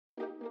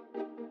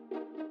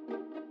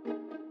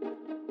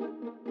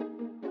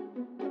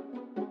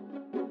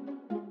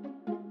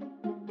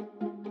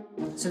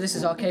So this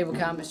is our cable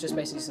cam. It's just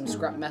basically some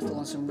scrap metal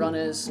and some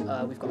runners.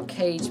 We've got a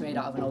cage made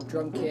out of an old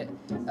drum kit.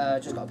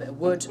 Just got a bit of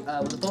wood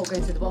with a bolt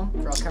going through the bottom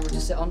for our camera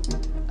to sit on.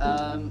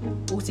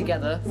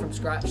 Altogether, from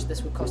scratch,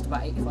 this would cost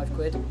about 85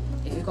 quid.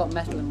 If you've got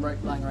metal and rope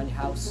lying around your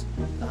house,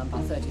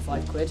 about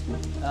 35 quid.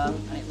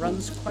 And it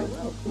runs quite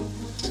well.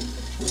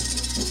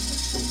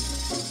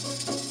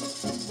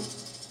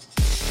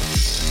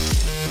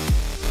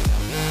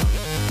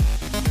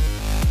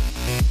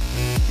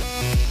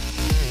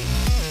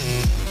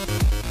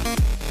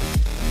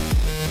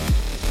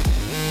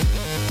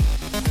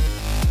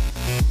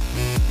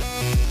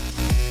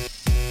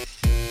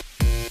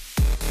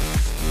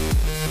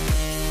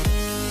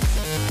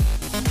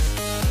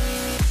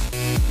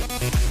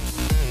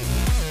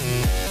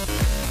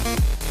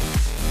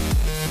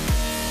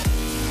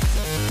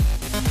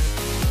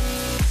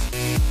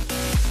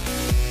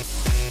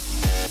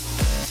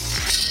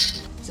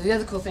 So the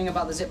other cool thing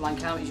about the zipline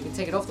cam is you can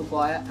take it off the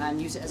wire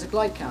and use it as a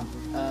glide cam.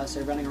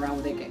 So running around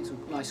with it, getting some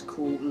nice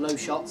cool low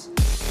shots.